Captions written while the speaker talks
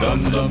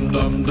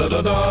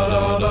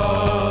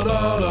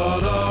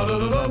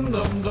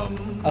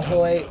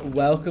Ahoy,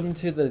 welcome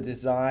to the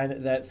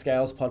Design That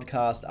Scales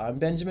podcast. I'm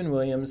Benjamin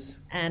Williams.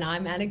 And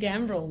I'm Anna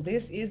Gambrel.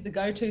 This is the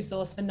go-to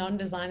source for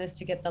non-designers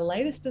to get the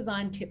latest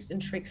design tips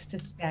and tricks to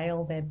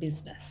scale their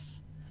business.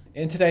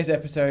 In today's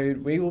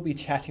episode, we will be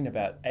chatting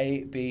about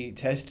A/B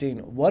testing,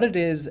 what it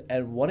is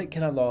and what it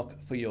can unlock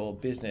for your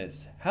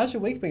business. How's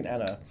your week been,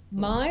 Anna?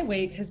 My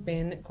week has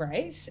been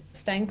great.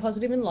 Staying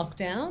positive in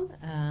lockdown,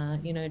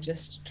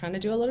 just trying to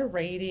do a lot of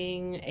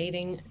reading,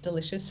 eating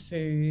delicious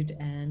food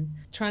and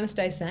trying to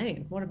stay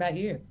sane. What about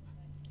you?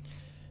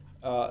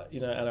 Anna,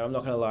 I'm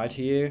not going to lie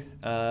to you.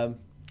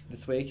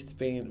 This week it's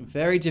been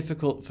very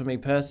difficult for me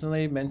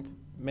personally,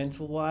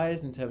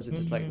 mental-wise, in terms of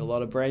just like a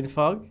lot of brain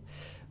fog.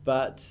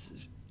 But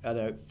I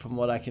know from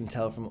what I can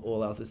tell from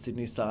all other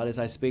Sydney starters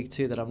I speak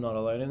to that I'm not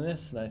alone in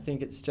this. And I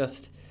think it's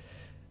just,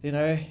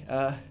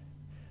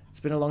 it's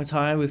been a long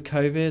time with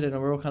COVID and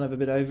we're all kind of a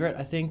bit over it,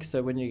 I think.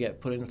 So when you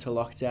get put into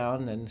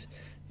lockdown and,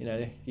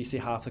 you see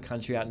half the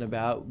country out and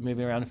about,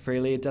 moving around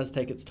freely, it does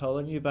take its toll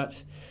on you.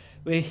 But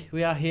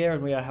we are here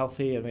and we are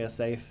healthy and we are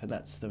safe, and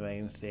that's the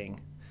main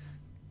thing.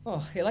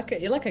 Oh, you're like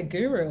a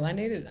guru. I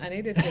needed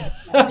to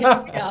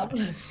pick up.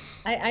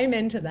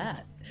 Amen to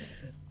that.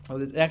 Well,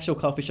 the actual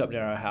coffee shop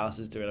near our house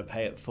is doing a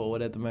pay it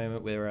forward at the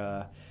moment,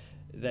 where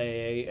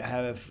they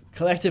have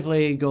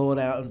collectively gone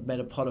out and made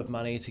a pot of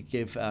money to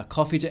give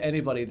coffee to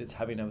anybody that's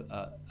having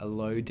a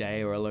low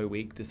day or a low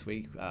week this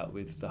week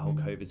with the whole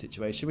COVID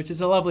situation, which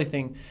is a lovely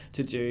thing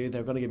to do.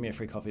 They're going to give me a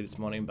free coffee this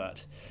morning,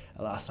 but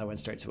alas, I went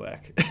straight to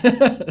work.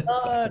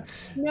 Oh,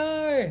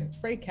 no,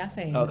 free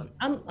caffeine. I'll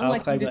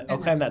claim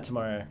that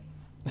tomorrow.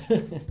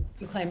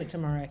 You claim it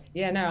tomorrow.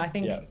 Yeah, no, I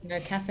think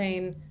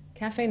caffeine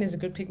is a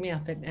good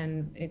pick-me-up,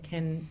 and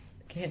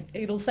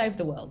it'll save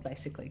the world,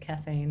 basically.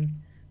 Caffeine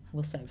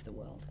will save the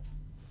world.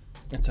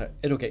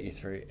 It'll get you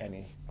through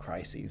any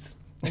crises.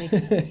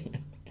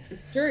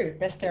 It's true.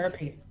 Best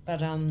therapy.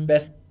 But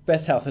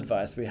best health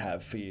advice we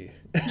have for you.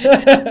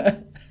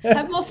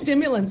 Have more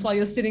stimulants while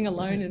you're sitting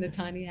alone in a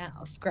tiny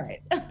house.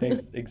 Great.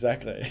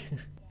 Exactly.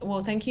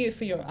 Well, thank you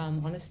for your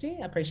honesty.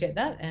 I appreciate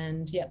that.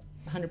 And yep,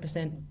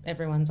 100%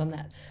 everyone's on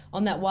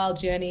that wild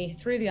journey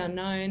through the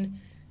unknown.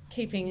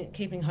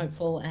 Keeping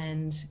hopeful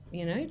and,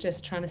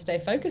 just trying to stay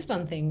focused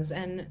on things.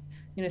 And,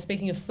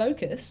 speaking of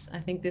focus, I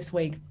think this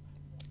week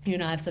you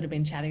and I have sort of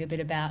been chatting a bit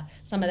about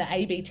some of the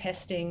A/B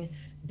testing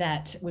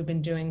that we've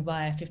been doing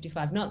via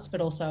 55 Knots,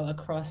 but also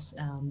across,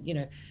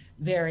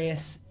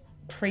 various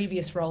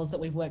previous roles that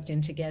we've worked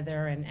in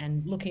together,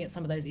 and looking at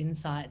some of those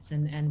insights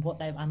and what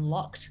they've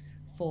unlocked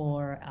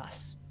for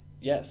us.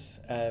 Yes,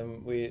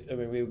 we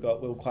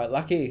were quite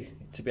lucky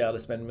to be able to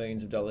spend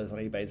millions of dollars on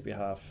eBay's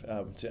behalf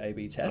to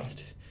A/B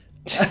test.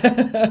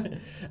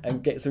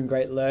 And get some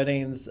great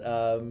learnings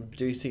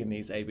producing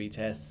these A/B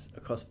tests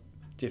across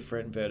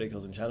different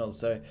verticals and channels.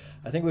 So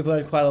I think we've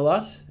learned quite a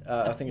lot.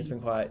 I think it's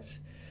been quite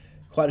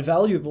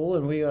valuable,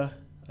 and we are.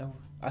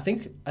 I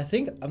think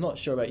I'm not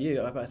sure about you,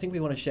 but I think we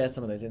want to share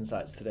some of those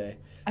insights today.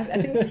 I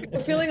think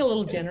we're feeling a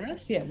little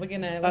generous. Yeah, we're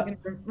gonna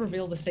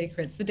reveal the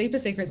secrets, the deeper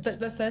secrets.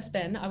 But first,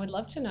 Ben, I would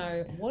love to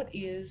know, what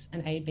is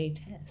an A/B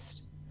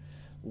test?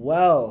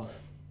 Well,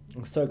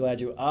 I'm so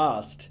glad you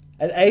asked.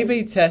 An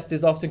A/B test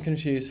is often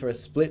confused for a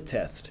split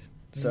test.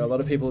 So a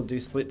lot of people do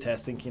split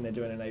tests thinking they're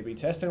doing an A/B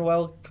test, and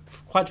well,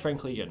 quite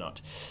frankly, you're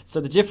not.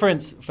 So the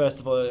difference, first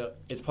of all,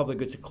 is probably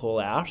good to call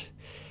out.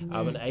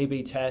 An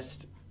A/B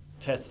test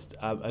tests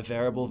a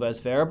variable versus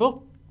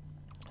variable.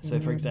 So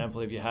for example,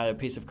 if you had a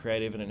piece of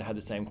creative and it had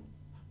the same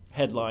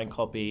headline,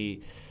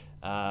 copy,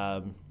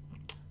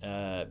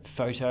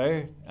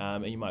 photo,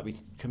 and you might be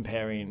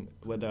comparing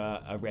whether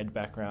a red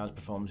background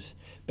performs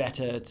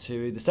better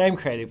to the same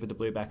creative with the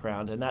blue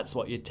background, and that's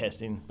what you're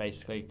testing,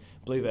 basically,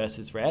 blue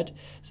versus red.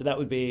 So that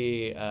would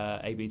be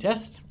A/B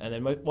test. And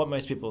then what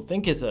most people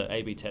think is an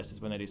A/B test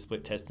is when they do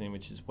split testing,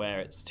 which is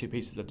where it's two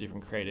pieces of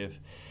different creative,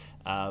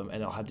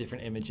 and they'll have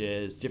different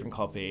images, different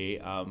copy,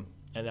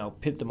 and they'll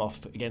pit them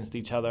off against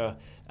each other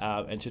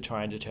and to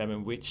try and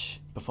determine which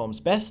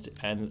performs best.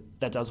 And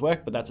that does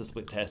work, but that's a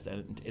split test,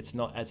 and it's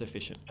not as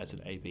efficient as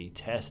an A/B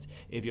test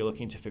if you're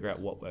looking to figure out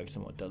what works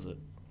and what doesn't.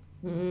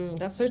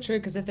 That's so true,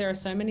 because if there are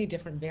so many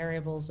different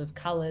variables of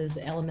colors,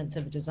 elements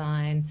of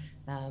design,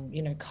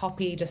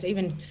 copy, just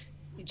even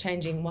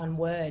changing one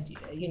word,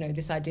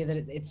 this idea that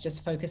it's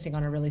just focusing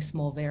on a really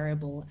small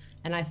variable.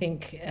 And I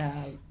think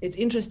it's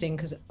interesting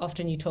because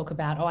often you talk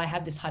about, I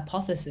have this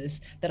hypothesis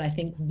that I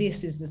think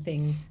this is the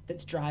thing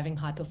that's driving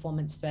high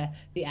performance for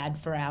the ad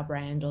for our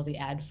brand or the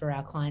ad for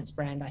our client's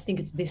brand. I think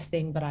it's this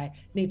thing, but I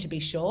need to be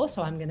sure.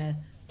 So I'm going to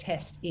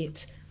test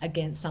it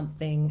against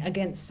something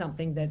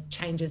that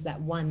changes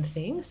that one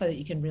thing, so that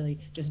you can really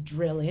just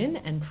drill in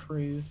and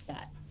prove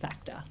that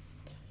factor.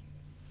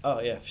 Oh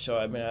yeah, for sure.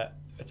 I mean,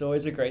 it's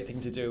always a great thing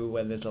to do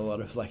when there's a lot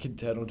of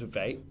internal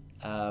debate.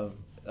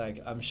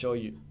 like I'm sure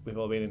we've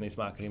all been in these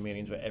marketing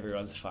meetings where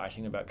everyone's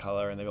fighting about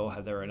color and they all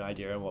have their own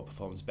idea on what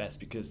performs best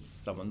because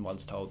someone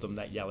once told them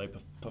that yellow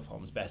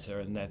performs better,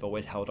 and they've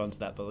always held on to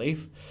that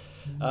belief.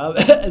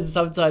 And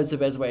sometimes the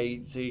best way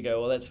to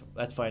go, well,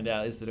 let's find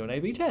out, is to do an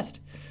A/B test.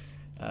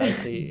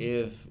 See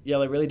if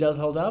yellow really does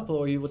hold up,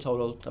 or you were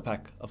told a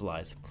pack of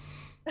lies.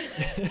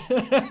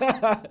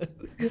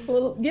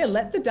 Well, yeah,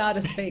 let the data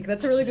speak.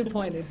 That's a really good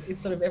point.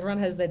 It's sort of, everyone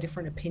has their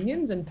different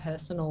opinions and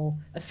personal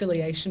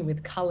affiliation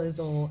with colors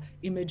or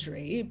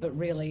imagery, but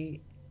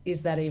really,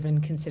 is that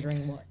even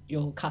considering what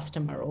your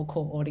customer or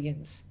core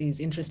audience is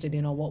interested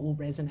in or what will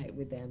resonate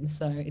with them?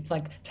 So it's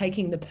like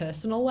taking the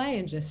personal way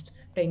and just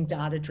being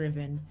data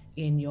driven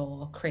in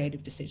your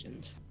creative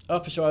decisions. Oh,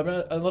 for sure. I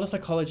mean, a lot of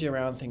psychology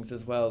around things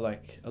as well.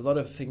 Like a lot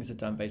of things are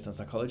done based on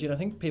psychology, and I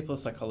think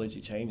people's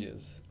psychology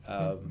changes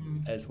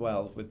as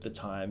well with the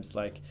times.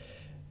 Like,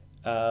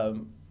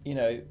 you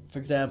know, for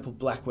example,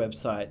 black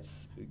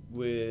websites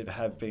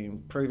have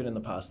been proven in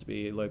the past to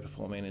be low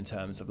performing in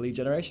terms of lead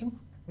generation.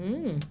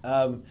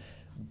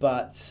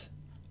 But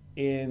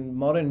in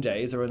modern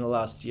days, or in the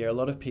last year, a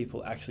lot of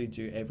people actually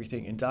do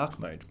everything in dark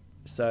mode.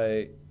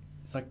 So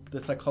it's like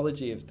the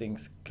psychology of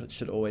things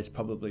should always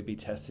probably be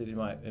tested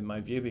in my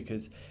view,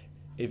 because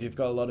if you've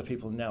got a lot of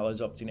people now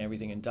adopting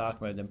everything in dark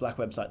mode, then black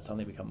websites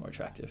suddenly become more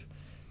attractive.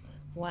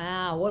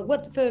 Wow.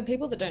 What for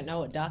people that don't know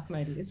what dark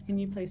mode is, can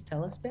you please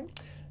tell us, Ben?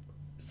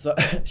 So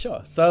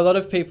sure. So a lot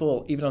of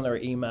people, even on their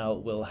email,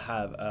 will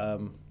have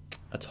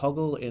a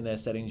toggle in their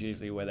settings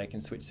usually where they can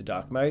switch to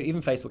dark mode.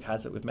 Even Facebook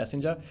has it with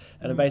Messenger,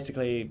 and it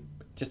basically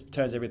just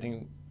turns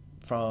everything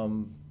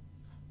from...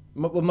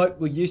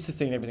 We're used to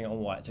seeing everything on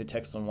white, so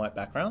text on white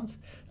backgrounds.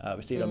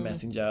 We see it on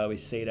Messenger, we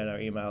see it in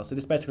our email. So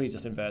this basically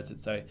just inverts it,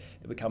 so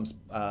it becomes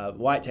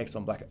white text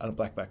on a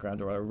black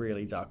background, or a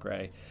really dark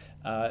grey.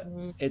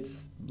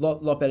 It's a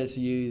lot better to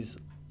use.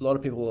 A lot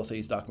of people will also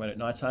use dark mode at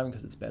nighttime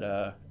because it's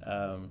better.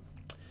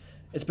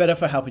 It's better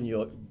for helping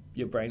your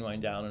brain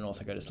wind down and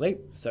also go to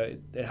sleep. So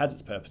it has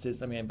its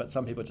purposes. I mean, but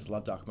some people just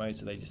love dark mode,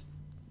 so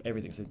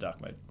everything's in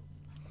dark mode.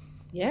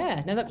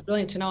 Yeah, no, that's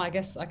brilliant to know. I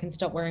guess I can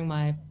stop wearing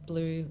my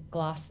blue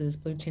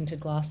tinted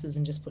glasses,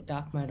 and just put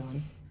dark mode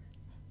on.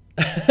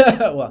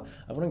 Well,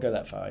 I wouldn't go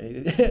that far.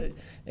 It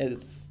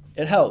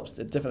helps.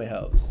 It definitely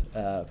helps.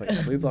 But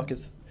yeah, blue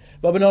blockers.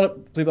 Well,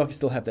 but blue blockers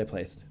still have their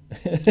place.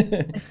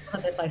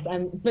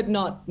 But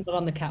not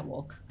on the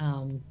catwalk,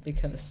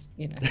 because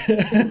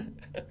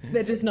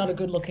they're just not a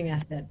good looking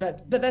asset.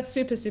 But that's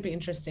super, super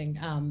interesting.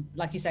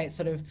 Like you say, it's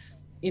sort of,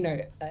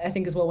 I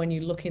think as well, when you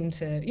look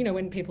into,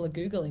 when people are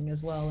Googling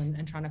as well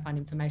and trying to find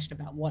information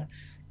about what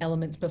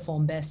elements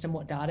perform best and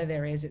what data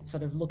there is, it's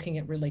sort of looking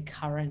at really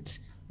current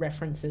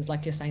references,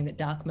 like you're saying that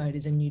dark mode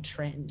is a new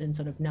trend, and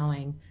sort of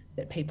knowing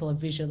that people are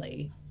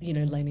visually,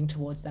 leaning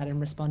towards that and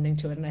responding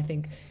to it. And I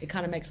think it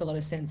kind of makes a lot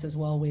of sense as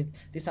well with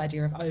this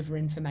idea of over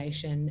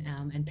information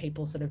and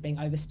people sort of being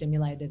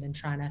overstimulated and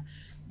trying to,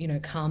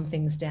 calm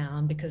things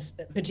down, because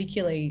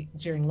particularly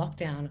during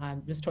lockdown, I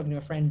was talking to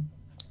a friend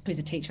who's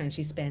a teacher, and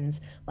she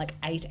spends like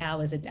 8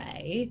 hours a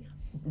day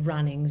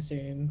running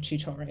Zoom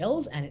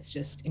tutorials, and it's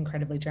just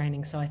incredibly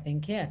draining. So I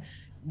think,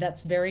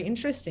 that's very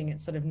interesting.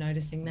 It's sort of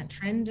noticing that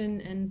trend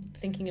and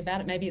thinking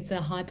about it. Maybe it's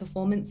a high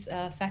performance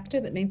factor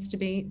that needs to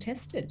be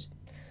tested.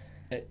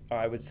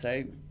 I would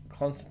say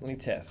constantly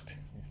test.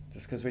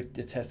 Just because we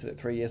tested it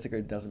 3 years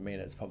ago doesn't mean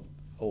it's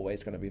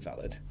always going to be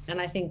valid.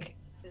 And I think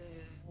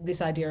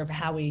this idea of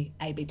how we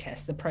A/B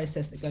test, the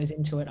process that goes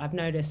into it. I've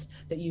noticed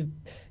that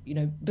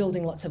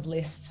building lots of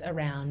lists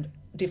around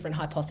different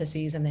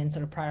hypotheses and then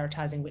sort of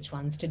prioritizing which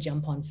ones to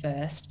jump on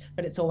first.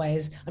 But it's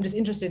always, I'm just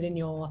interested in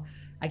your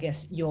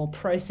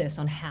process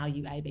on how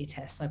you A/B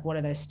test. Like, what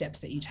are those steps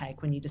that you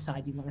take when you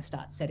decide you want to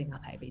start setting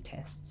up A/B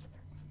tests?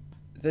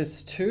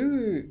 There's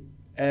two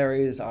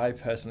areas I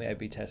personally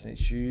A/B test, and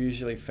it's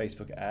usually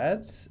Facebook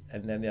ads,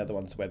 and then the other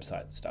one's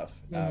website stuff,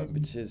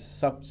 which is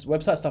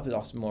website stuff is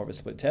often more of a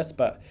split test.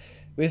 But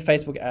with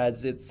Facebook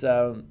ads, it's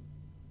you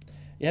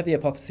have the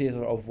hypothesis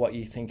of what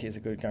you think is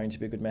going to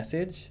be a good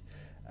message,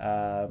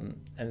 and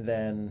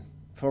then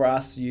for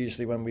us,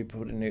 usually when we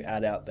put a new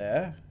ad out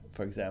there,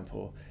 for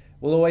example,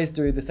 we'll always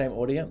do the same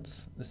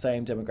audience, the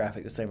same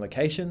demographic, the same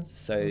location,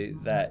 so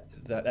that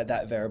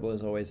variable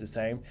is always the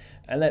same.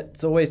 And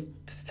that's always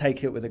to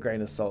take it with a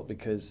grain of salt,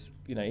 because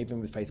even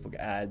with Facebook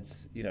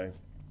ads,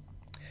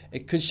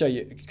 it could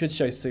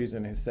show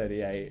Susan who's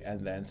 38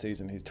 and then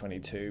Susan who's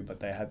 22, but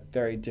they have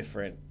very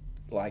different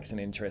likes and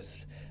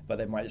interests, but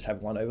they might just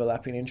have one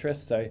overlapping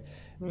interest. So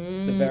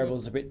the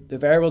variable's a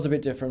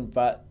bit different.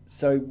 But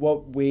so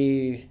what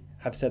we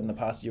have said in the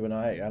past, you and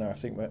I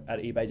think at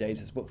eBay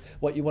Days, is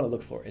what you want to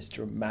look for is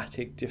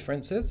dramatic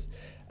differences,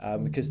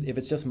 because if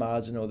it's just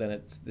marginal,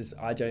 then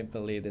I don't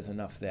believe there's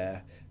enough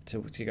there to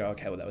go,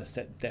 okay, well, that was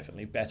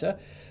definitely better.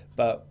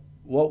 But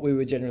what we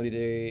would generally do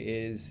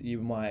is you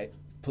might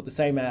put the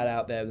same ad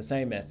out there, the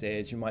same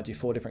message. You might do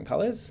 4 different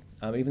colors,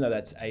 even though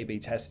that's A/B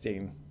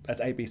testing. That's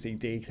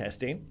ABCD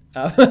testing.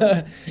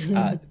 But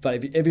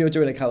if you're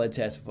doing a color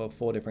test for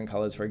 4 different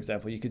colors, for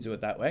example, you could do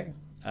it that way.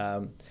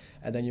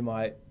 and then you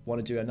might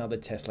want to do another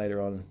test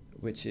later on,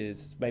 which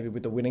is maybe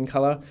with the winning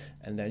color,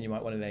 and then you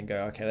might want to then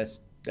go, okay,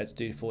 let's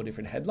do 4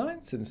 different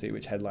headlines and see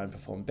which headline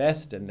performed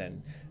best, and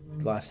then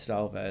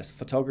lifestyle versus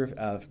photography,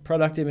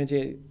 product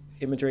imagery,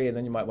 and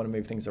then you might want to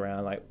move things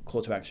around, like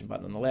call to action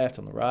button on the left,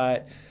 on the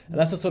right, and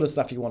that's the sort of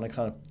stuff you want to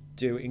kind of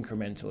do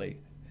incrementally,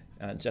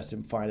 just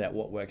to find out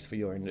what works for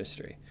your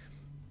industry.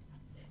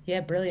 Yeah,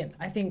 brilliant.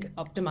 I think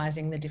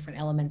optimizing the different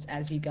elements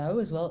as you go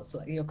as well.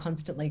 So you're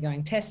constantly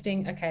going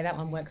testing. Okay, that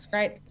one works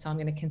great. So I'm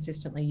going to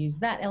consistently use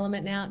that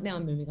element now. Now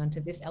I'm moving on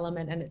to this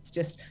element. And it's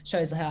just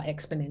shows how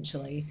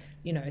exponentially,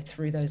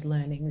 through those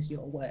learnings,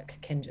 your work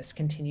can just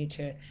continue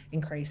to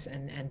increase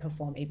and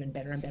perform even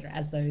better and better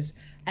as those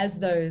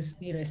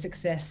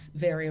success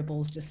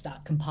variables just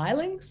start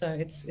compiling. So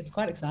it's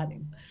quite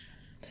exciting.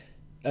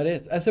 It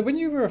is. So when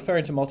you were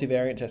referring to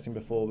multivariate testing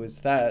before, was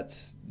that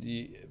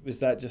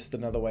just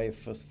another way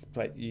for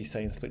you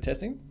saying split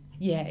testing?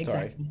 Yeah,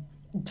 exactly. Sorry.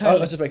 Totally.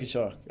 I was just making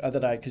sure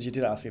because you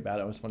did ask me about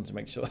it. I just wanted to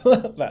make sure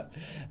that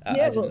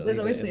there's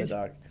obviously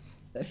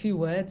a few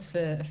words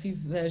for a few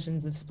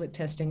versions of split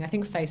testing. I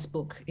think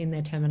Facebook in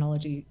their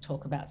terminology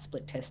talk about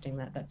split testing.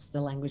 That's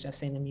the language I've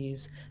seen them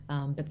use.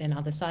 But then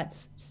other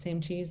sites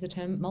seem to use the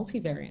term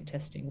multivariant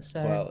testing.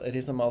 So well, it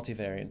is a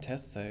multivariant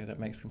test, so that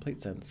makes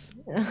complete sense.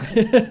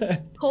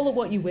 Call it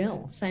what you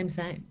will. Same.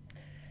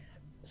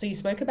 So you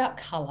spoke about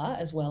color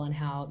as well and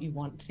how you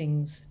want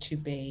things to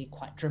be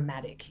quite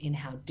dramatic in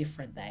how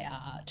different they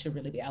are to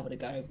really be able to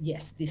go,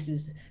 yes, this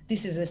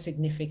is a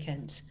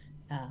significant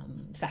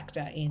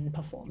factor in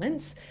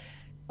performance.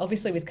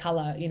 Obviously with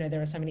color,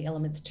 there are so many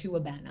elements to a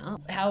banner.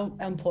 How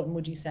important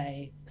would you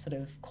say sort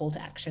of call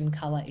to action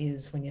color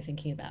is when you're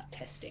thinking about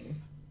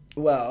testing?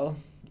 Well,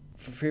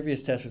 for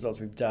previous test results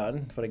we've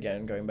done, but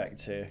again, going back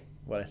to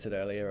what I said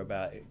earlier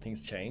about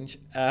things change,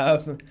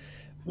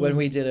 when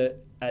we did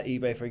it at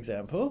eBay, for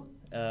example,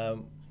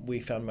 we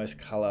found most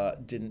color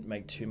didn't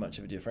make too much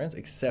of a difference,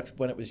 except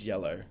when it was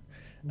yellow.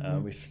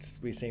 We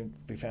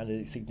found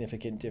a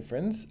significant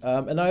difference,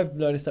 and I've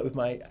noticed that with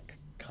my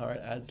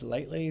current ads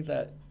lately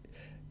that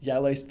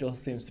yellow still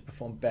seems to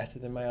perform better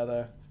than my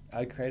other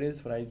ad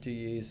creatives when I do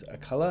use a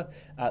color.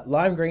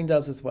 Lime green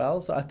does as well,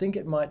 so I think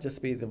it might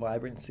just be the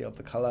vibrancy of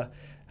the color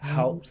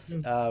helps.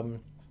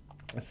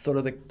 It's sort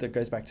of that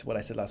goes back to what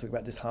I said last week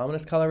about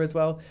disharmonious color as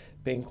well,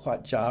 being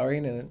quite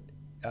jarring,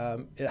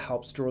 and it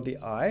helps draw the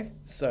eye.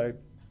 So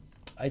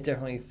I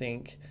definitely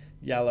think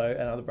yellow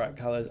and other bright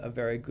colors are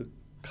very good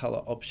color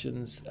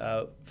options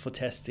for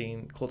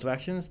testing call to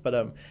actions,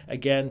 but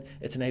again,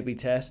 it's an A/B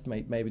test.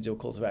 Maybe do a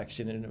call to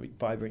action in a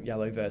vibrant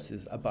yellow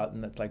versus a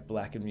button that's like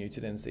black and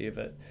muted, and see if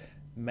it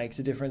makes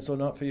a difference or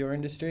not for your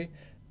industry,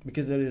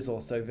 because it is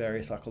also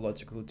very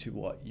psychological to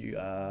what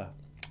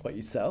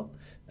you sell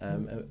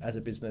as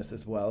a business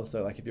as well.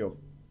 So like if you're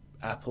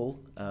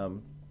Apple,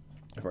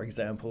 for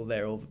example,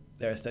 their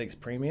aesthetics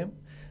premium,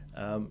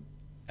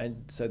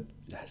 and so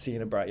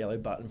seeing a bright yellow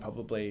button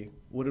probably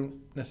wouldn't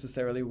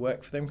necessarily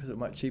work for them because it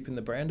might cheapen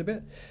the brand a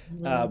bit.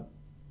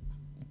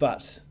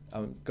 But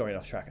I'm going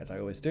off track as I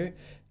always do.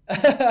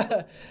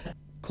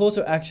 Call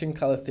to action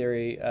color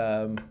theory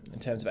in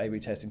terms of A/B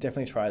testing,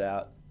 definitely try it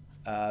out.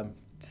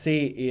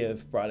 See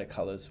if brighter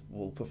colors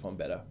will perform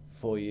better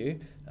for you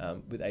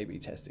with A/B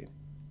testing.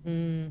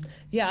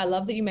 Yeah, I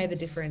love that you made the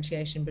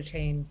differentiation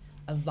between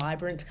a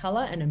vibrant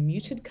color and a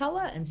muted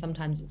color, and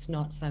sometimes it's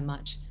not so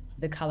much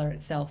the color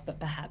itself, but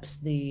perhaps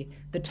the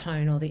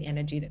tone or the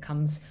energy that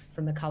comes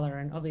from the color.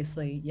 And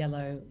obviously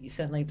yellow,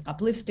 certainly it's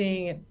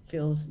uplifting, it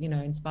feels,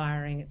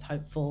 inspiring, it's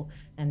hopeful.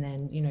 And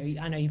then,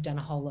 I know you've done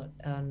a whole lot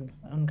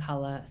on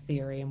color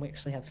theory, and we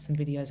actually have some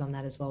videos on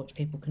that as well, which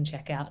people can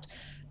check out.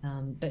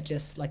 But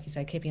just like you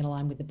say, keeping it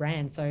aligned with the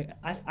brand. So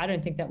I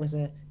don't think that was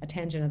a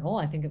tangent at all.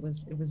 I think it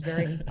was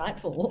very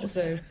insightful.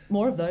 So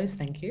more of those,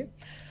 thank you.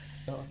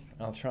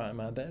 I'll try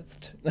my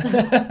best.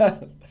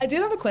 I do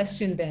have a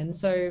question, Ben.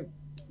 So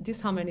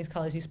disharmonious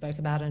colors you spoke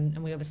about,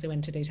 and we obviously went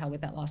into detail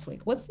with that last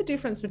week. What's the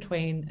difference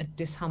between a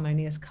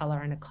disharmonious color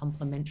and a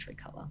complementary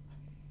color?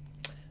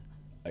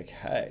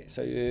 Okay,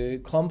 so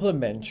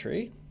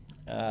complementary,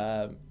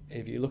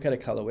 if you look at a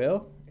color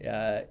wheel,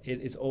 it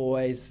is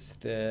always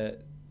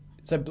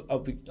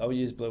I'll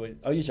use blue.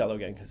 I'll use yellow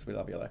again because we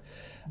love yellow.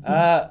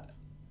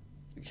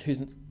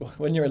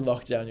 When you're in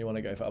lockdown, you want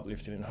to go for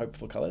uplifting and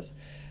hopeful colors.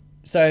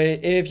 So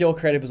if your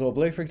creative is all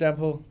blue, for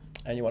example,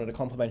 and you wanted a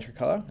complementary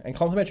color, and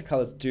complementary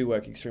colors do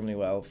work extremely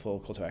well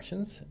for call to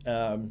actions.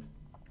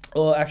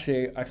 Or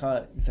actually, I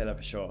can't say that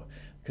for sure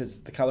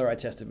because the color I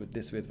tested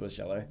with was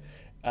yellow.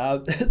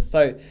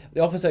 So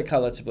the opposite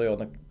color to blue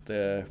on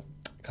the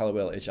color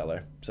wheel is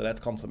yellow. So that's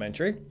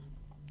complementary.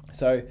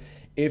 So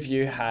if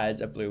you had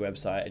a blue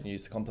website and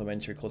used the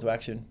complementary call to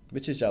action,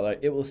 which is yellow,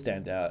 it will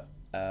stand out.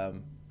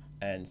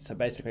 And so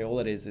basically all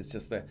it is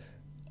just the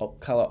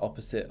color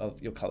opposite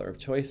of your color of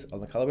choice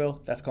on the color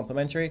wheel. That's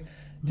complementary.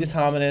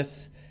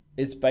 Disharmonious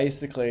is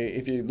basically,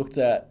 if you looked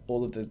at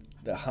all of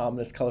the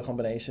harmonious color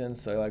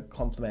combinations, so like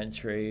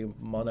complementary,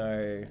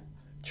 mono,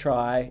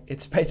 tri,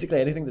 it's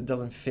basically anything that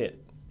doesn't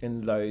fit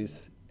in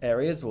those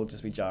areas will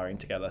just be jarring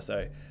together.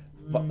 So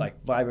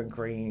like vibrant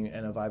green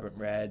and a vibrant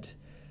red.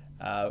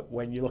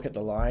 When you look at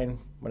the line,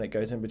 when it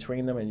goes in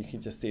between them and you can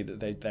just see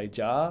that they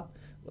jar,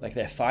 like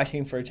they're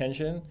fighting for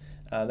attention,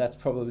 that's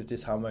probably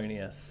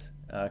disharmonious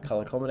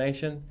color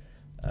combination.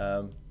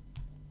 I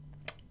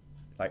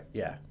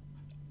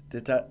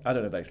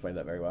don't know if I explained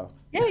that very well.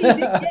 Yeah, you did.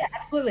 Yeah,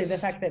 absolutely. The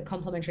fact that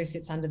complementary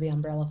sits under the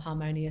umbrella of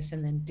harmonious,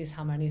 and then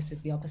disharmonious is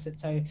the opposite.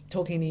 So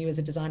talking to you as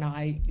a designer,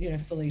 I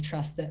fully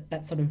trust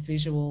that sort of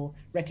visual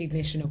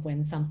recognition of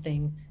when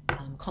something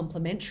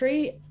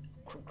complementary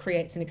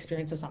creates an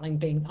experience of something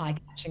being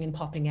eye-catching and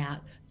popping out,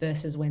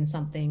 versus when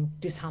something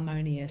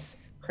disharmonious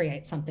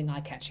creates something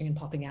eye-catching and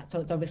popping out. So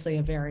it's obviously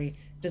a very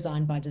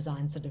design by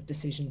design sort of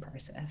decision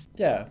process.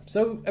 Yeah.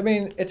 So I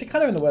mean, it's a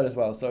color in the word as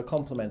well. So it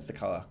complements the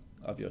color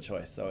of your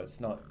choice. So it's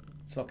not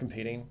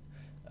competing.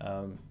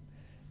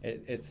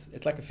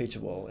 It's like a feature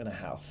wall in a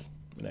house.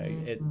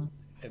 It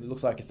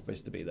looks like it's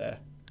supposed to be there,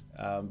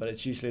 but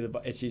it's usually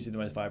the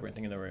most vibrant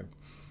thing in the room.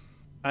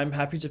 I'm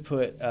happy to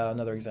put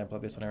another example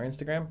of this on our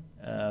Instagram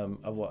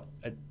of what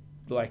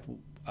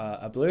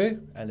a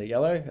blue and a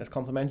yellow as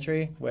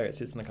complementary, where it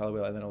sits in the color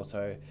wheel, and then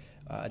also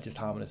a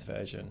disharmonious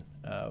version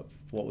of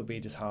what would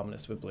be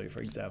disharmonious with blue,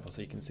 for example,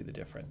 so you can see the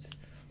difference.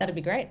 That'd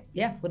be great.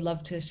 Yeah, would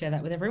love to share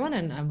that with everyone,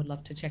 and I would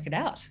love to check it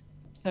out.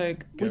 So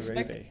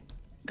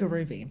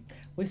Groovy.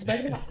 We've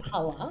spoken about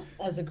color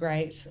as a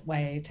great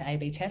way to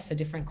A/B test, so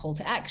different call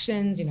to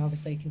actions.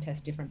 Obviously you can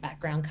test different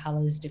background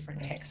colors,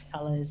 different text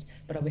colors,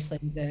 but obviously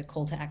the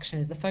call to action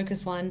is the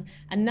focus one.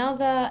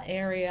 Another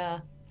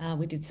area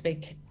we did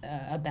speak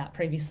about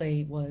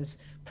previously was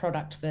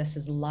product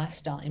versus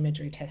lifestyle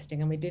imagery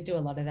testing, and we did do a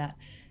lot of that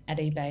at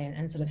eBay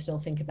and sort of still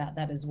think about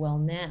that as well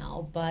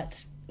now.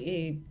 But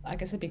I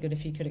guess it'd be good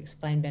if you could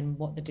explain, Ben,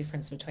 what the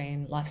difference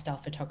between lifestyle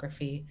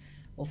photography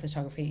or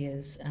photography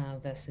is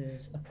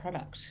versus a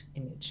product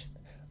image.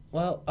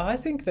 Well, I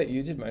think that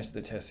you did most of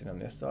the testing on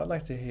this, so I'd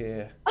like to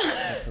hear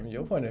from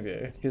your point of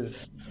view,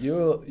 because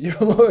you're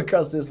more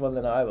across this one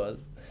than I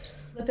was.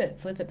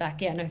 Flip it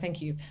back. Yeah, no,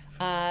 thank you.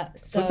 I'm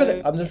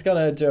just going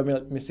to do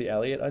a Missy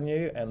Elliott on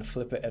you and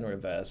flip it and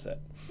reverse it.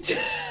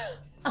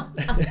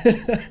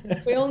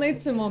 We all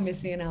need some more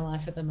Missy in our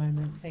life at the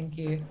moment. Thank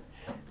you.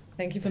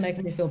 Thank you for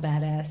making me feel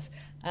badass.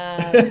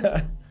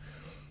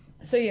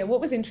 So yeah, what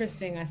was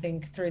interesting, I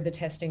think, through the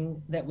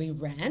testing that we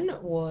ran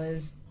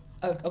was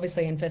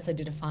obviously, and firstly,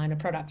 to define a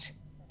product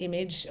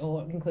image,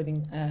 or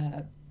including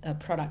a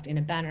product in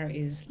a banner,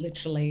 is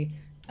literally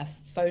a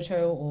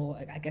photo, or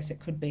I guess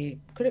could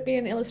it be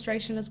an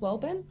illustration as well,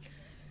 Ben?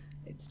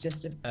 It's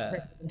just a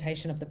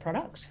representation of the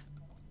product.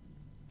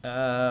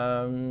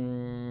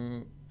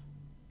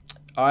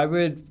 I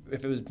would,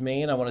 if it was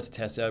me and I wanted to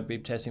test it, I'd be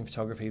testing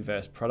photography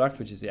versus product,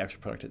 which is the actual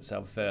product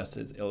itself,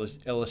 versus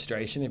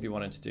illustration, if you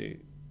wanted to do,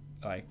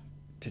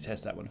 to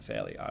test that one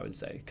fairly, I would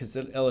say. Because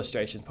the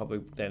illustration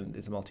probably then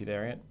is a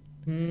multivariate.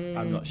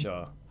 I'm not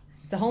sure.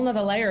 It's a whole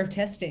nother layer of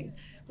testing.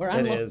 We're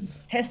unlocking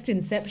test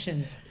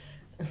inception.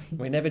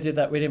 We never did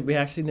that. We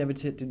actually never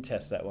did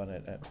test that one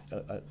at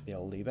the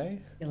old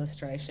eBay.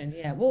 Illustration,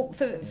 yeah. Well,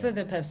 for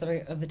the purpose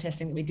of the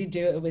testing that we did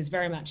do, it was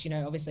very much,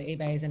 obviously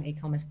eBay is an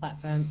e-commerce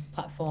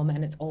platform,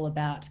 and it's all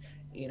about,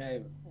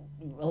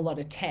 a lot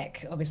of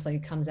tech obviously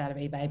comes out of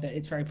eBay, but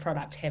it's very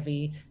product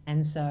heavy.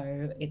 And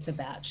so it's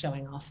about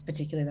showing off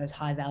particularly those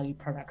high value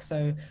products.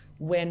 So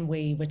when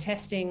we were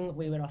testing,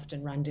 we would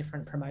often run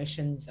different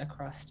promotions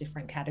across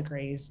different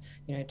categories,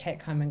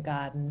 tech, home and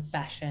garden,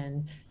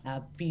 fashion,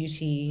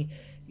 beauty,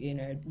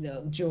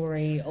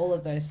 jewelry, all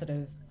of those sort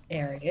of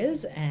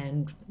areas.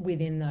 And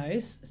within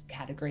those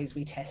categories,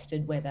 we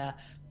tested whether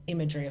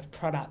imagery of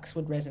products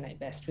would resonate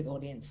best with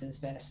audiences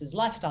versus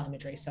lifestyle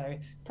imagery. So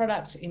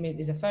product image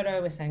is a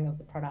photo, we're saying, of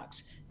the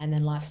product, and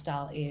then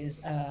lifestyle is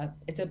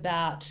it's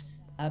about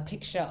a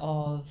picture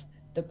of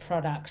the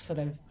product sort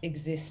of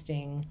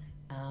existing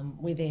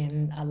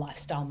within a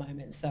lifestyle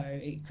moment. So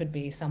it could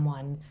be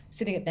someone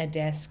sitting at their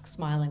desk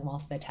smiling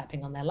whilst they're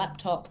tapping on their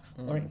laptop,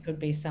 or it could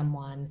be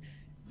someone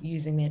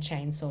using their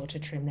chainsaw to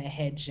trim their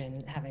hedge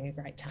and having a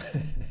great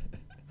time.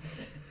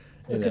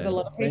 Because a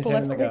lot of people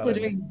are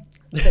doing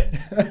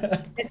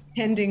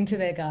tending to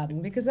their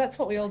garden, because that's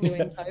what we all do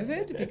in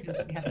COVID, because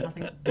we have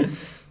nothing to do.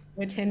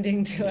 We're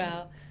tending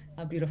to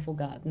our beautiful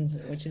gardens,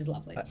 which is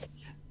lovely.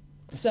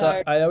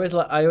 So I always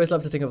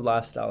love to think of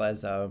lifestyle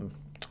as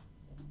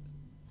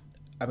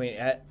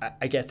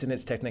I guess in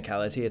its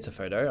technicality, it's a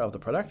photo of the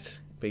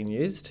product being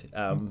used.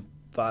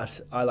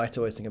 But I like to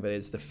always think of it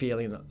as the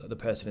feeling that the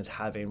person is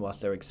having whilst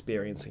they're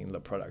experiencing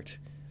the product.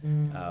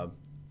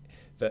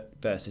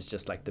 Versus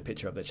just like the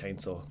picture of the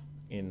chainsaw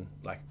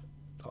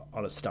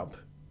on a stump,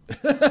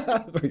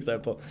 for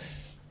example.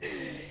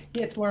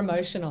 Yeah, it's more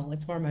emotional.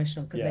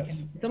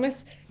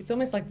 Because it's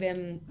almost like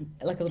them,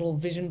 like a little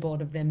vision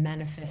board of them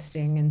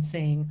manifesting and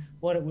seeing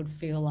what it would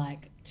feel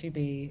like to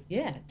be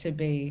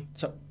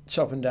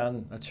chopping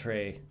down a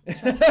tree.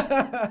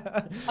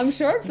 I'm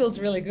sure it feels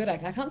really good. I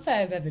can't say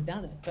I've ever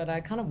done it, but I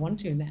kind of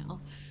want to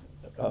now.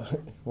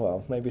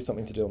 Well, maybe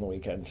something to do on the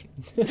weekend.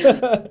 Just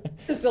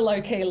a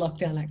low-key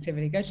lockdown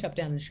activity. Go chop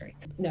down a tree.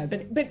 No,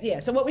 but yeah.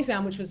 So what we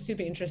found, which was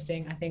super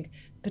interesting, I think,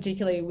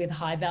 particularly with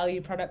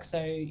high-value products.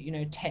 So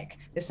tech.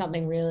 There's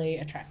something really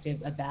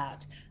attractive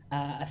about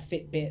a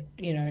Fitbit,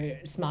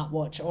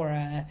 smartwatch,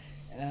 or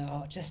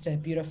just a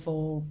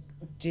beautiful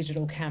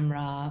digital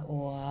camera,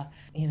 or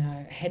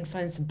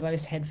headphones, some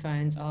Bose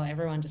headphones. Oh,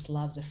 everyone just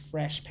loves a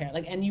fresh pair.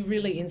 And you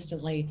really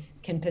instantly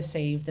can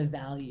perceive the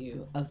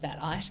value of that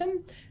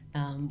item.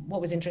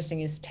 What was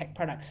interesting is tech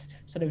products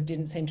sort of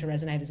didn't seem to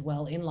resonate as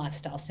well in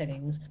lifestyle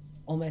settings,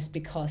 almost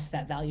because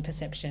that value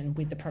perception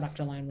with the product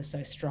alone was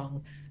so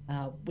strong.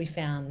 We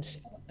found,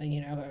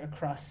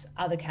 across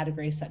other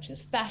categories such as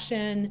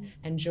fashion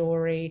and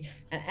jewelry.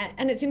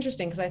 And it's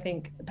interesting because I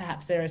think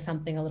perhaps there is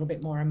something a little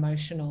bit more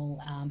emotional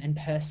and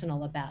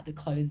personal about the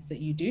clothes that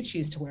you do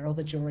choose to wear, or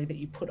the jewelry that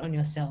you put on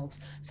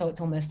yourselves. So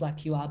it's almost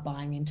like you are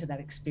buying into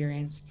that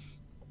experience,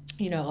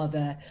 of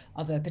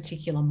a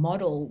particular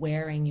model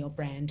wearing your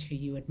brand who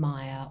you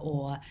admire,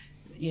 or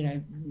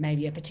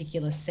maybe a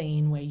particular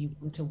scene where you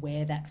want to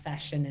wear that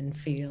fashion and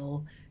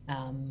feel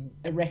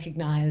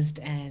recognized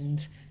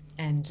and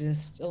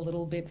just a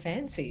little bit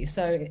fancy.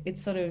 So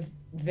it's sort of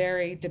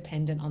very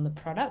dependent on the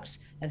product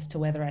as to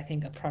whether I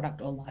think a product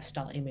or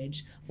lifestyle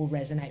image will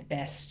resonate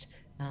best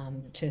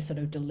to sort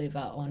of deliver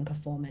on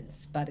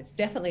performance. But it's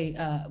definitely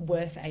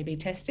worth A/B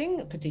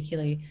testing,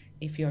 particularly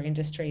if your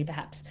industry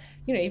perhaps,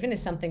 even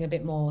is something a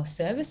bit more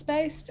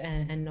service-based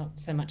and not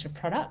so much a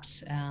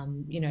product.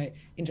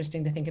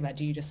 Interesting to think about,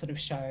 do you just sort of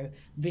show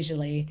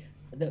visually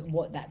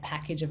what that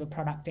package of a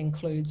product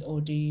includes, or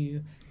do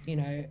you,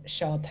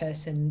 show a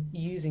person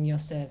using your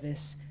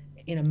service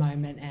in a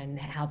moment and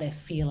how they're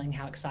feeling,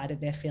 how excited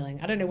they're feeling?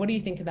 I don't know. What do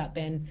you think about,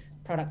 Ben,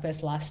 product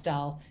versus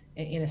lifestyle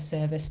in a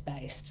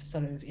service-based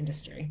sort of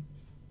industry?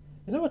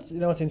 What's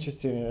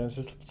interesting, and it's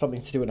just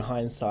something to do in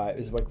hindsight,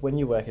 is like when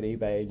you work at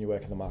eBay and you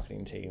work in the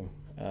marketing team,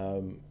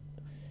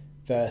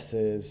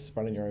 versus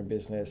running your own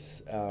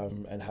business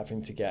and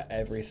having to get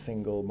every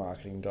single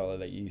marketing dollar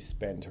that you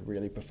spend to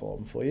really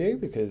perform for you,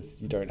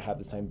 because you don't have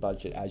the same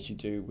budget as you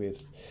do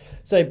with,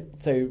 say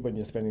when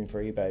you're spending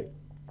for eBay.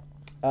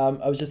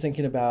 I was just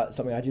thinking about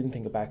something I didn't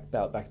think about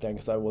back then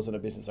because I wasn't a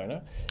business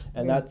owner,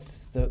 and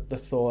that's the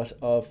thought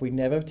of, we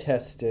never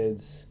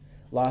tested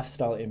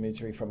lifestyle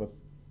imagery from a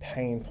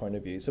pain point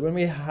of view. So when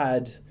we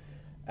had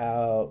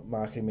our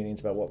marketing meetings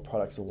about what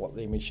products or what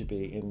the image should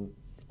be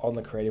on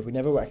the creative, we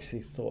never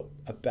actually thought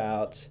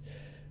about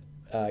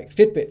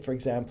Fitbit, for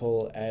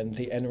example, and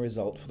the end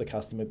result for the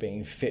customer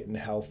being fit and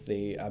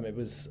healthy. It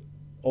was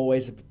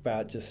always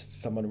about just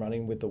someone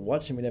running with the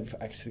watch, and we never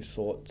actually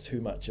thought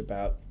too much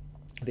about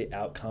the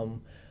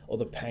outcome or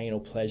the pain or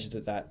pleasure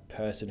that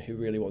person who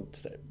really wants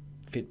that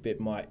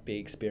Fitbit might be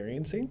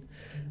experiencing.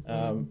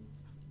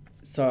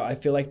 So I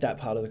feel like that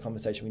part of the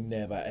conversation we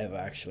never ever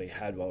actually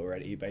had while we were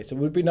at eBay. So it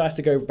would be nice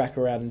to go back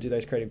around and do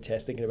those creative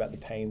tests, thinking about the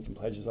pains and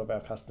pleasures of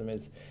our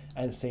customers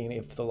and seeing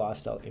if the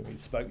lifestyle image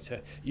spoke to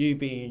you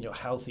being your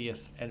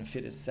healthiest and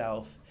fittest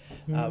self,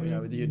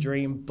 with your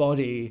dream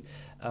body.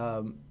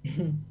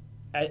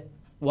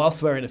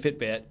 Whilst wearing a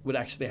Fitbit would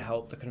actually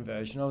help the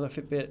conversion of the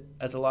Fitbit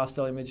as a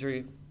lifestyle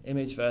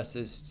image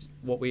versus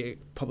what we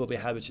probably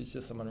had, which is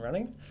just someone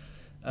running.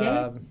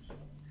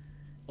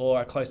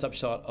 Or a close-up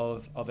shot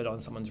of it on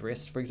someone's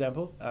wrist, for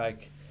example. I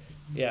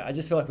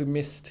just feel like we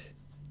missed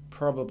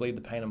probably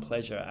the pain and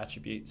pleasure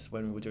attributes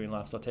when we were doing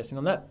lifestyle testing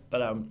on that.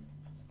 But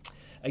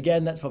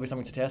again, that's probably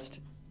something to test.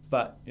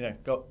 But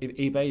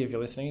eBay, if you're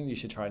listening, you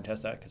should try and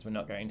test that, because we're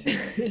not going to.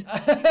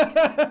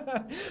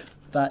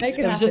 But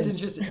it was just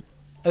interesting.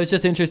 It was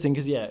just interesting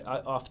because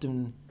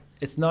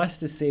it's nice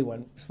to see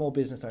when small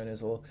business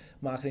owners or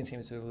marketing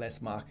teams with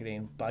less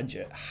marketing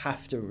budget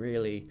have to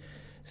really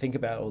think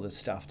about all this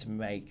stuff to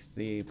make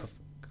the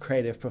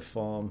creative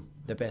perform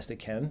the best it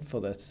can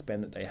for the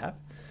spend that they have.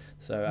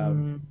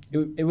 So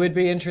it would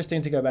be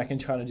interesting to go back and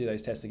try to do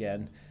those tests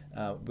again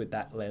with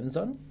that lens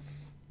on.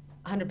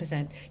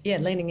 100%. Yeah,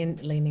 leaning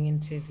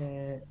into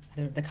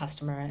the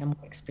customer and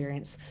what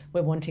experience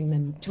we're wanting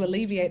them to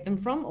alleviate them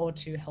from or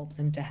to help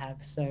them to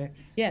have. So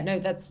yeah, no,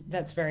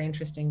 that's very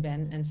interesting,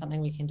 Ben, and something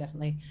we can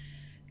definitely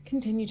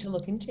continue to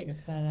look into.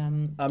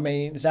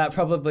 But that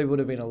probably would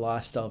have been a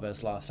lifestyle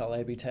versus lifestyle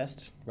A/B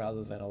test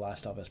rather than a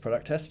lifestyle versus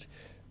product test,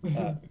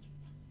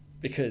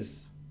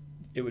 because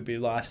it would be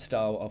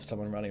lifestyle of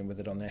someone running with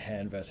it on their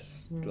hand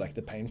versus like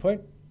the pain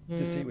point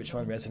to see which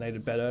one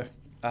resonated better.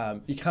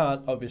 You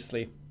can't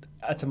obviously.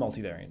 It's a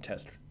multivariate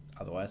test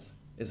otherwise,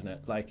 isn't it?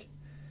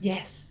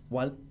 Yes.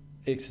 The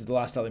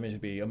lifestyle image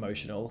would be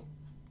emotional,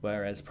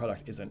 whereas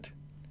product isn't.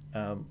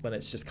 When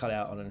it's just cut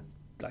out on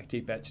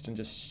deep etched and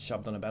just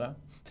shoved on a banner.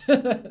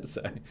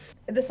 So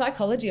the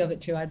psychology of it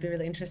too, I'd be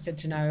really interested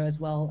to know as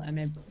well.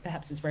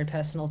 Perhaps it's very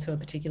personal to a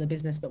particular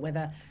business, but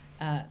whether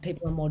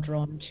people are more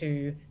drawn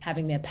to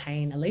having their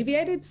pain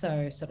alleviated,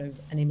 so sort of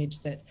an image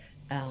that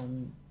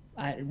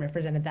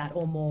represented that,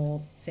 or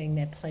more seeing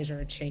their pleasure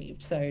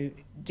achieved. So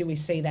do we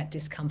see that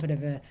discomfort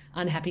of an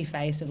unhappy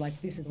face of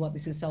this is what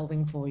this is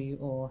solving for you,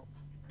 or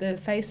the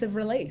face of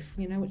relief,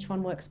 which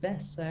one works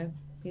best. So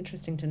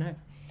interesting to know.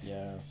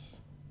 Yes.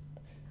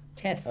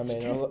 Test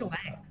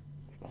away.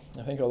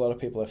 I think a lot of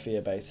people are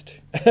fear-based.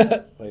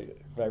 So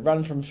they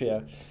run from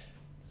fear.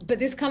 But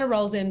this kind of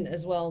rolls in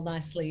as well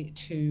nicely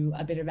to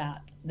a bit about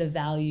the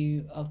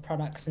value of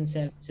products and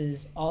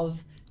services,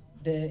 of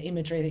the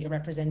imagery that you're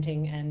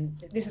representing.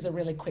 And this is a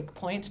really quick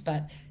point,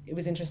 but it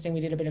was interesting. We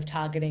did a bit of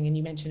targeting, and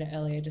you mentioned it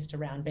earlier, just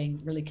around being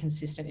really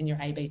consistent in your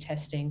A/B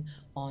testing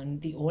on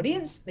the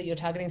audience that you're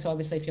targeting. So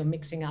obviously if you're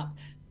mixing up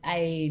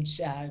age,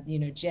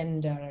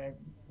 gender,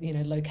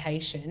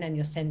 location, and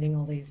you're sending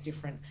all these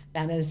different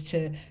banners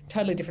to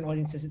totally different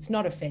audiences, it's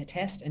not a fair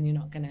test, and you're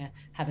not going to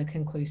have a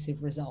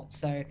conclusive result.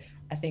 So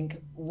I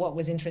think what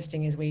was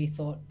interesting is we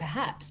thought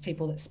perhaps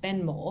people that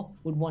spend more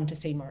would want to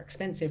see more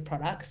expensive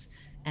products,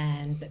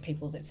 and that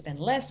people that spend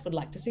less would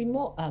like to see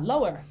more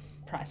lower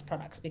price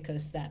products,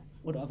 because that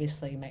would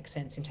obviously make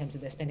sense in terms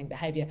of their spending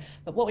behavior.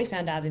 But what we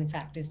found out, in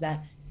fact, is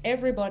that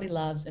everybody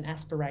loves an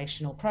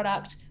aspirational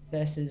product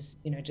versus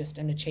just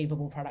an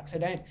achievable product. So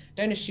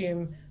don't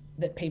assume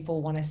that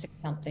people want to see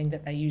something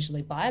that they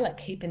usually buy. Like,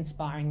 keep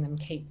inspiring them,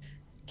 keep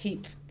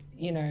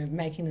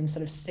making them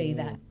sort of see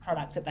that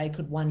product that they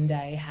could one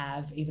day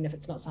have, even if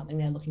it's not something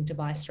they're looking to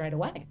buy straight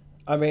away.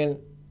 I mean,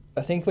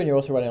 I think when you're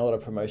also running a lot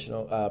of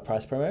promotional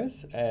price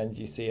promos, and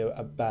you see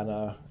a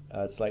banner,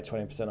 it's like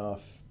 20%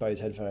 off Bose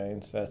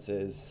headphones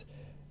versus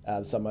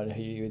someone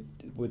who you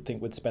would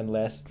think would spend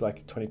less,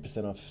 like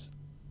 20% off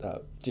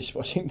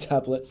dishwashing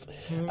tablets.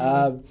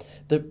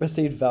 The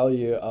perceived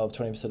value of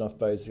 20% off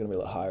Bose is going to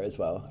be a lot higher as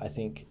well, I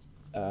think,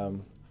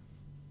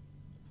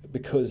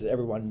 because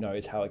everyone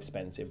knows how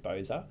expensive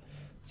Bose are.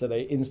 So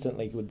they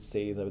instantly would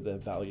see the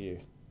value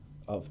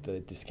of the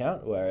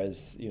discount,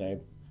 whereas,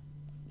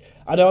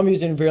 I know I'm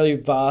using really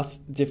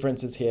vast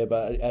differences here,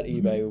 but at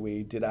eBay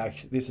we did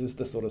actually, this is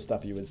the sort of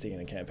stuff you would see in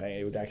a campaign.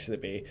 It would actually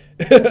be,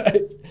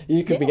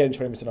 you could be getting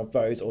 20% off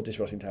Bose or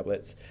dishwashing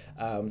tablets,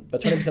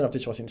 but 20% off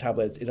dishwashing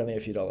tablets is only a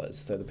few dollars,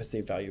 so the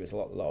perceived value is a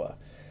lot lower.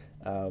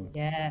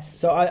 Yes.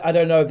 So I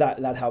don't know if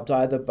that helped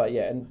either, but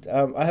yeah, and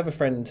I have a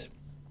friend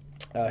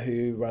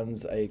who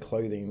runs a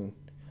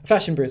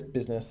fashion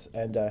business,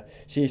 and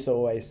she used to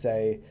always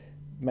say,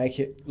 make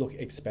it look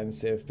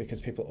expensive, because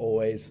people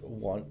always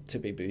want to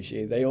be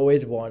bougie. They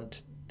always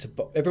want to,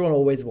 everyone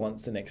always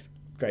wants the next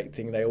great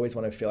thing. They always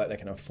want to feel like they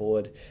can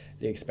afford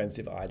the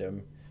expensive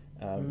item.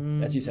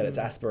 As you said, it's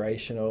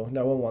aspirational.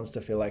 No one wants to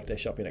feel like they're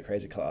shopping at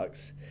Crazy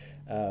Clark's.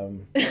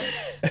 Do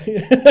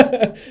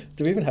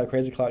we even have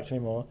Crazy Clark's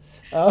anymore?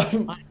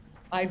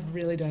 I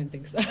really don't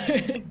think so.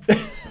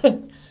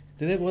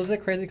 Was there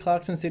Crazy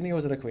Clark's in Sydney, or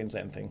was it a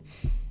Queensland thing?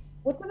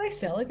 What do they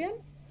sell again?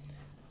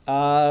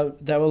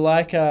 They were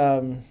like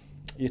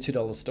your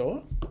 $2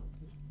 store.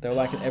 They were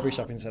like in every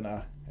shopping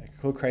centre,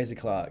 called Crazy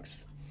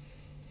Clark's.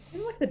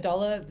 Isn't like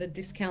the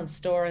discount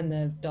store and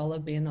the dollar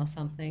bin or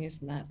something?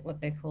 Isn't that what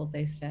they're called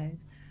these days?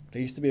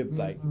 There used to be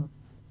like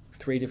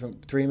three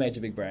major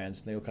big brands,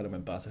 and they all kind of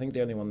went bust. I think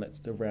the only one that's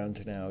still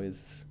around now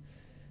is,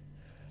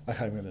 I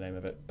can't remember the name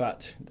of it,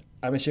 but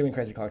I'm assuming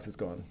Crazy Clark's is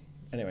gone.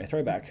 Anyway,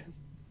 throwback.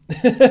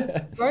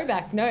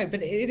 Throwback, no,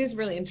 but it is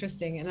really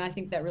interesting, and I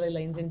think that really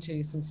leans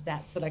into some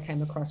stats that I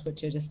came across,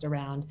 which are just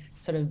around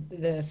sort of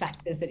the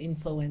factors that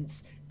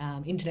influence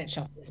internet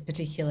shoppers,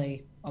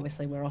 particularly,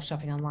 obviously we're all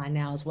shopping online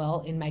now as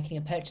well, in making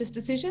a purchase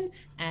decision.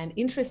 And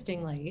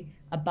interestingly,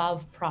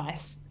 above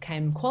price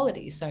came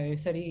quality. So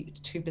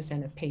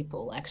 32% of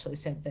people actually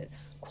said that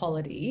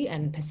quality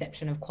and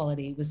perception of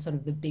quality was sort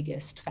of the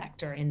biggest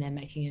factor in them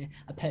making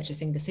a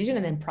purchasing decision,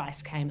 and then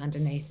price came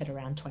underneath at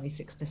around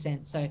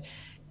 26%. So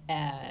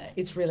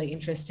it's really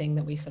interesting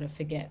that we sort of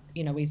forget,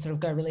 we sort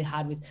of go really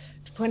hard with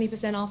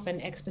 20% off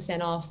and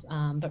X% off,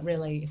 but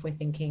really if we're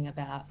thinking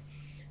about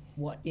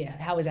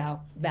how is our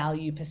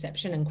value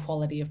perception and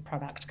quality of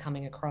product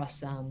coming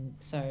across,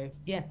 so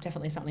yeah,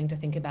 definitely something to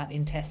think about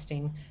in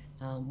testing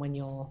when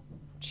you're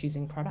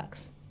choosing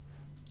products.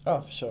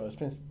 Oh, for sure.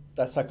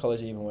 That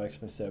psychology even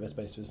works with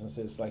service-based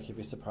businesses. Like, you'd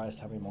be surprised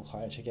how many more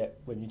clients you get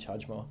when you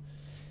charge more,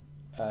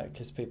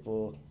 because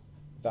people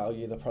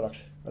value the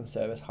product and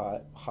service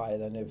higher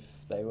than if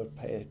they would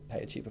pay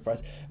a cheaper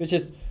price, which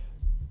is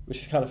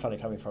kind of funny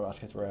coming from us,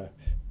 because we're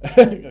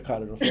a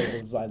kind of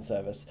affordable design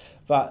service.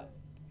 But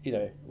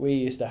we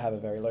used to have a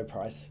very low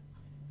price,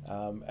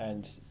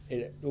 and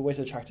it always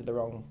attracted the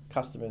wrong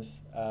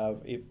customers,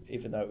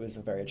 even though it was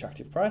a very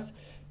attractive price.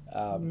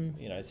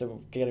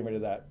 So getting rid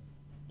of that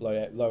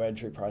low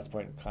entry price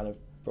point kind of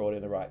brought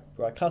in the right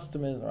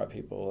customers and the right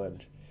people,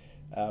 and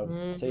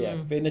so yeah,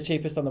 being the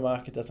cheapest on the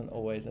market doesn't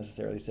always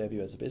necessarily serve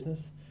you as a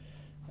business.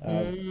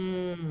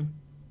 And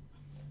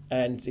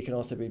it can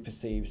also be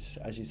perceived,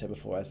 as you said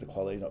before, as the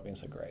quality not being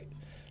so great.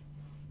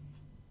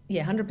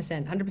 Yeah,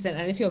 100%.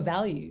 And if your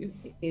value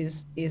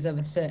is of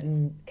a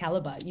certain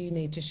caliber, you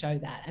need to show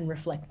that and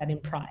reflect that in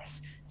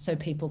price, so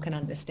people can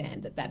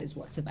understand that is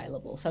what's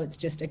available. So it's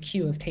just a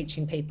cue of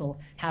teaching people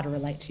how to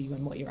relate to you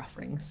and what you're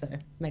offering. So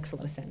it makes a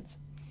lot of sense.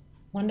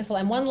 Wonderful.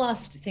 And one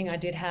last thing I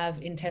did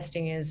have in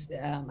testing is,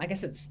 I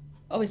guess it's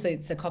obviously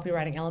it's a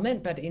copywriting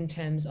element, but in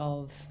terms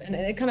of, and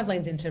it kind of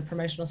leans into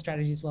promotional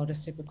strategy as well,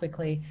 just super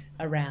quickly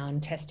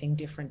around testing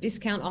different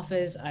discount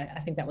offers.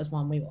 I think that was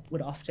one we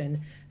would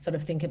often sort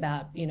of think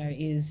about,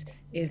 is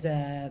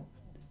a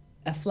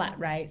flat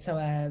rate, so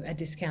a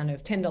discount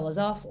of $10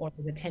 off, or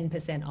is a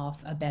 10%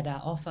 off a better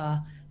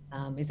offer?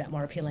 Is that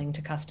more appealing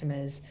to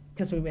customers?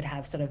 Because we would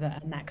have sort of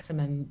a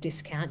maximum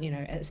discount,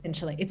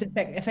 essentially it's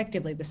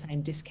effectively the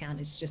same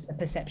discount. It's just the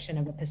perception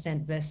of a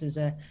percent versus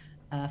a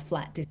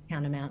flat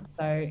discount amount.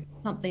 So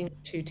something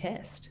to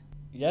test.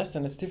 Yes,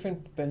 and it's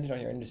different depending on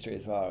your industry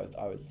as well,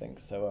 I would think.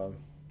 So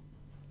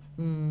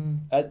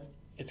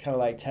it's kind of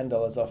like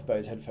 $10 off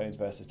Bose headphones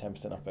versus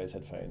 10% off Bose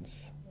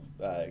headphones.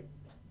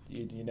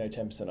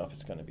 10% off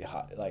is going to be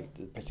high, like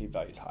the perceived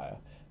value is higher.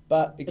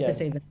 But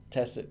again,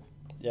 test it.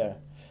 Yeah.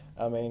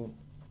 I mean,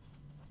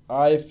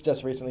 I've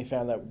just recently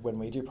found that when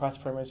we do price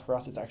promos, for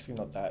us, it's actually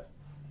not that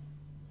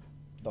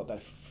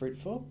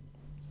fruitful.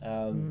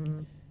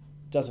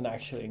 Doesn't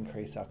actually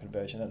increase our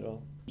conversion at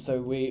all.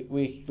 So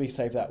we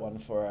save that one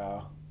for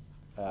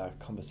our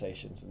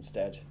conversations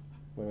instead,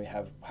 when we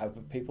have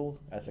people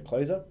as a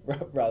closer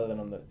rather than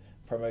on the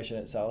promotion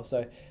itself.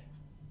 So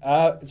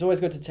it's always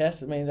good to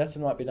test. I mean, that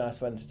might be a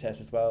nice one to test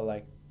as well,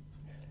 like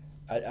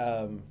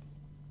a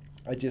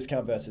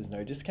discount versus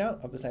no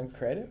discount of the same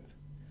creative.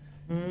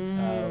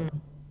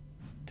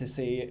 To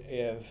see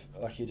if,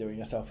 like, you're doing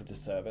yourself a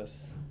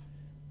disservice,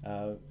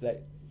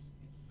 that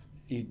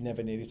you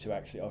never needed to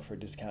actually offer a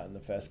discount in the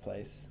first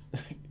place.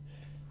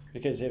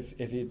 Because if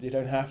you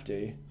don't have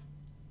to,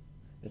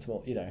 it's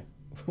more,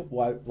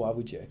 why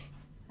would you?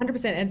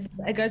 100%. And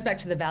it goes back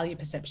to the value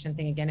perception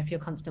thing again. If you're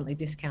constantly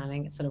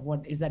discounting, it's sort of,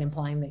 what is that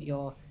implying? That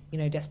you're,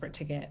 desperate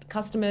to get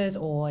customers,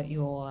 or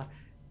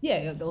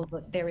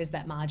there is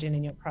that margin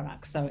in your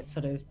product. So it's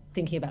sort of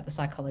thinking about the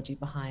psychology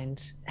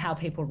behind how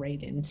people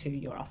read into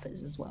your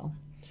offers as well.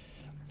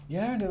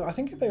 Yeah, no, I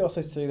think if they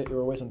also see that you're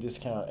always on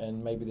discount,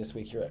 and maybe this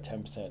week you're at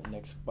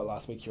 10%, but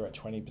last week you're at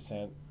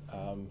 20%,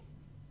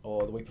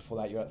 or the week before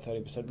that you're at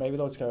 30%, maybe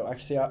they'll just go,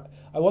 actually, I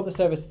want the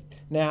service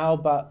now,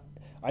 but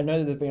I know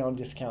that they've been on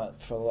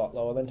discount for a lot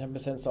lower than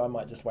 10%, so I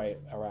might just wait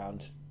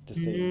around to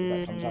see if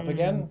that comes up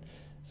again.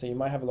 So you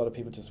might have a lot of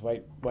people just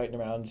waiting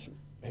around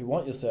who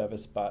want your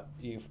service, but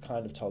you've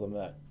kind of told them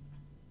that,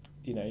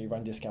 you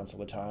run discounts all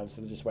the time,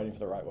 so they're just waiting for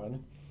the right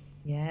one.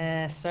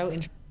 Yeah, so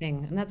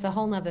interesting. And that's a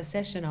whole nother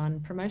session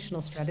on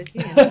promotional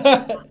strategy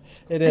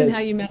and how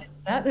you manage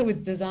that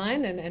with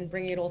design and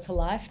bring it all to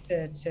life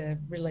to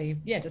really,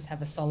 just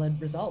have a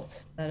solid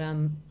result. But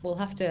we'll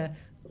have to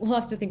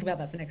think about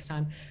that for next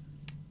time.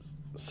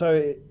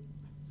 So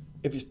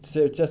just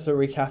to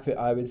recap it,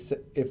 I would say,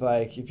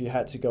 if you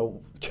had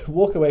to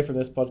walk away from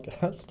this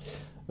podcast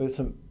with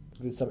some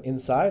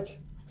insight,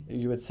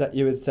 you would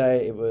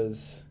say it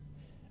was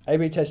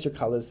A/B test your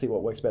colors, see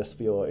what works best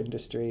for your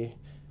industry.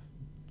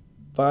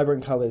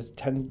 Vibrant colors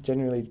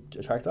genuinely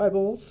attract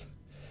eyeballs.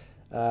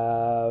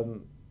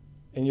 In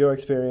your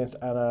experience,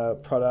 Anna,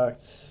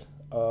 products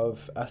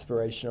of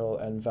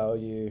aspirational and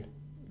value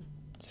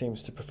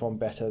seems to perform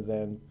better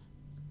than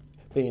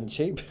being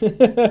cheap.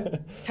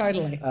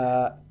 Totally.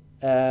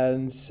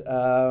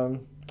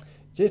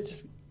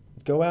 Just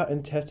go out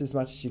and test as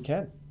much as you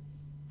can.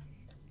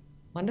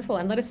 Wonderful.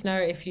 And let us know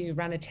if you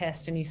run a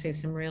test and you see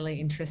some really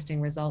interesting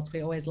results.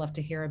 We always love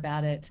to hear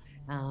about it.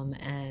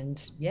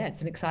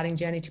 It's an exciting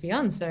journey to be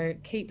on. So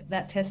keep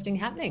that testing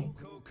happening.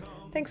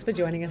 Thanks for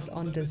joining us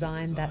on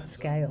Design That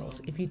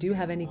Scales. If you do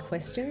have any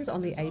questions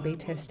on the A/B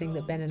testing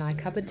that Ben and I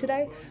covered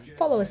today,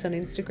 follow us on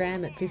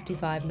Instagram at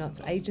 55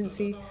 Knots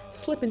Agency,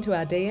 slip into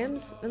our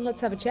DMs, and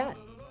let's have a chat.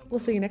 We'll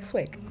see you next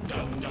week.